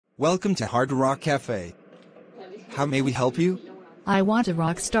Welcome to Hard Rock Cafe. How may we help you? I want a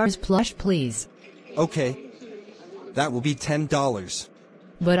Rockstar's plush, please. Okay. That will be $10.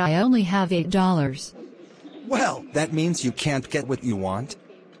 But I only have $8. Well, that means you can't get what you want.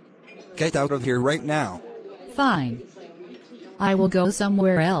 Get out of here right now. Fine. I will go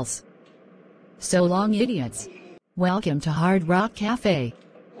somewhere else. So long, idiots. Welcome to Hard Rock Cafe.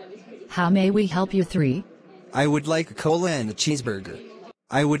 How may we help you? 3? I would like a cola and a cheeseburger.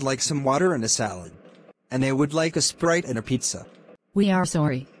 I would like some water and a salad. And I would like a Sprite and a pizza. We are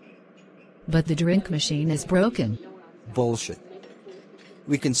sorry, but the drink machine is broken. Bullshit.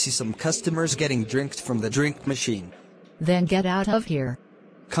 We can see some customers getting drinks from the drink machine. Then get out of here.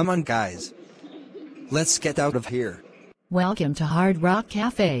 Come on, guys. Let's get out of here. Welcome to Hard Rock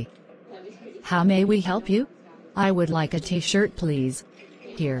Cafe. How may we help you? I would like a t-shirt, please.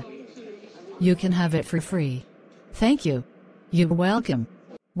 Here. You can have it for free. Thank you. You're welcome.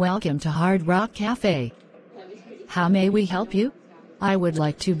 Welcome to Hard Rock Cafe. How may we help you? I would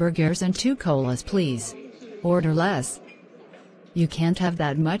like 2 burgers and 2 colas, please. Order less. You can't have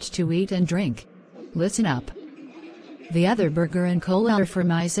that much to eat and drink. Listen up. The other burger and cola are for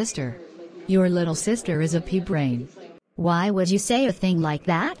my sister. Your little sister is a pea-brain. Why would you say a thing like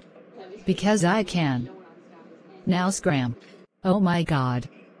that? Because I can. Now scram. Oh my God.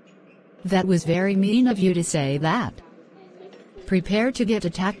 That was very mean of you to say that. Prepare to get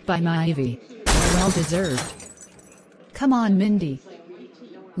attacked by my Ivy. Well deserved. Come on, Mindy.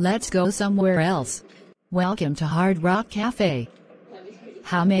 Let's go somewhere else. Welcome to Hard Rock Cafe.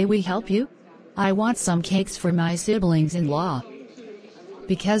 How may we help you? I want some cakes for my siblings-in-law.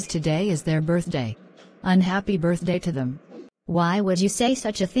 Because today is their birthday. Unhappy birthday to them. Why would you say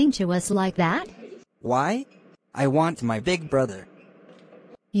such a thing to us like that? Why? I want my big brother.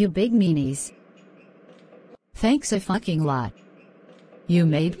 You big meanies. Thanks a fucking lot. You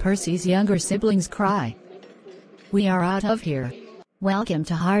made Percy's younger siblings cry. We are out of here. Welcome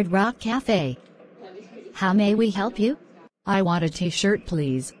to Hard Rock Cafe. How may we help you? I want a t-shirt,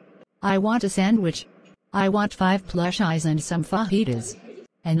 please. I want a sandwich. I want 5 plush eyes and some fajitas.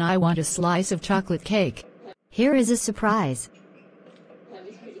 And I want a slice of chocolate cake. Here is a surprise.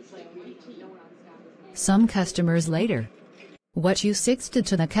 Some customers later. What you did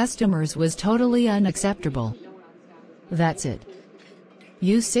to the customers was totally unacceptable. That's it.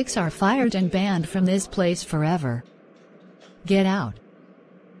 You 6 are fired and banned from this place forever. Get out.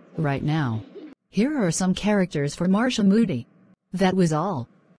 Right now. Here are some characters for Marshall Moody. That was all.